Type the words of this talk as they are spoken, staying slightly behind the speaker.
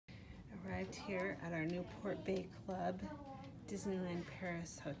arrived here at our Newport Bay Club Disneyland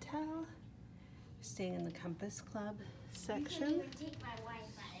Paris Hotel. We're staying in the Compass Club section.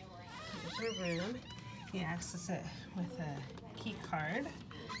 There's our room. You access it with a key card.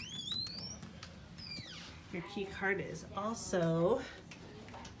 Your key card is also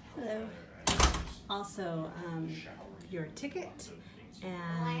your ticket,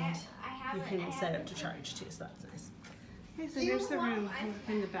 and you can set up to charge too, so that's nice. Okay, so here's the room.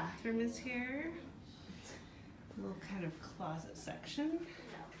 And the bathroom is here. A little kind of closet section.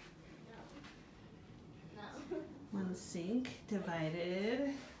 One sink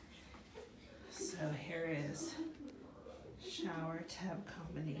divided. So here is shower tub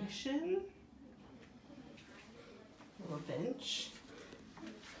combination. A little bench.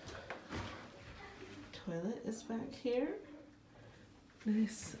 Toilet is back here.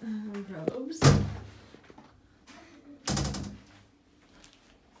 Nice robes.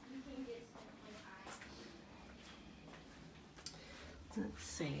 Let's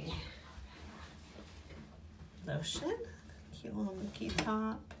see. Lotion, cute little Mickey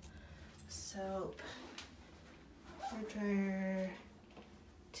top, soap, hair dryer,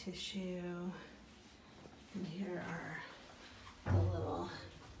 tissue, and here are the little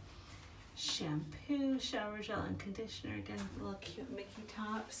shampoo, shower gel, and conditioner. Again, little cute Mickey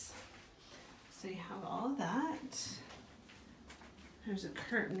tops. So you have all of that. There's a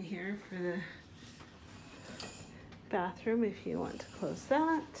curtain here for the bathroom if you want to close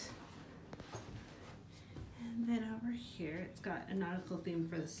that. And then over here, it's got a nautical theme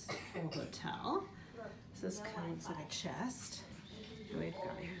for this whole hotel. So this kind of looks like a chest. And we've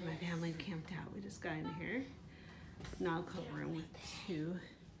got here, my family camped out. We just got in here. Nautical room with 2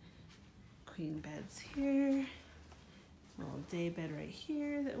 queen beds here. A little day bed right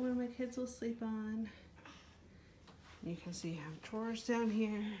here that one of my kids will sleep on. You can see you have drawers down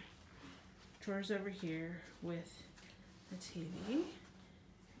here, drawers over here with the TV,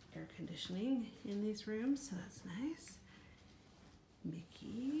 air conditioning in these rooms, so that's nice.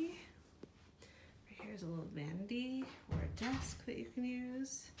 Mickey. Right here's a little vanity or a desk that you can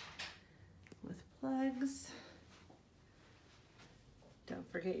use with plugs. Don't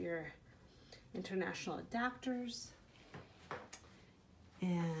forget your international adapters.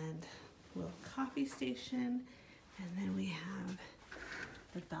 And a little coffee station. And then we have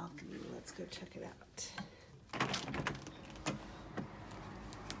the balcony. Let's go check it out.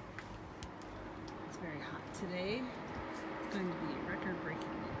 It's very hot today. It's going to be record-breaking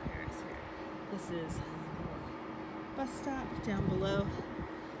in Paris here. This is the bus stop. Down below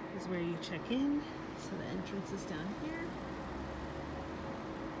is where you check in. So the entrance is down here.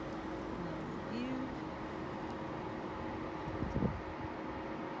 Lovely view.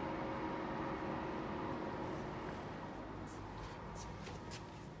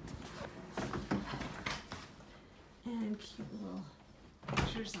 And cute little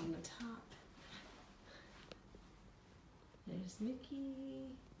pictures on the top. There's Mickey,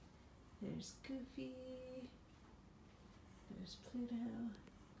 there's Goofy, there's Pluto.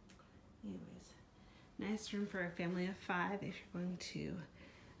 Anyways, nice room for a family of 5 if you're going to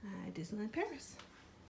Disneyland Paris.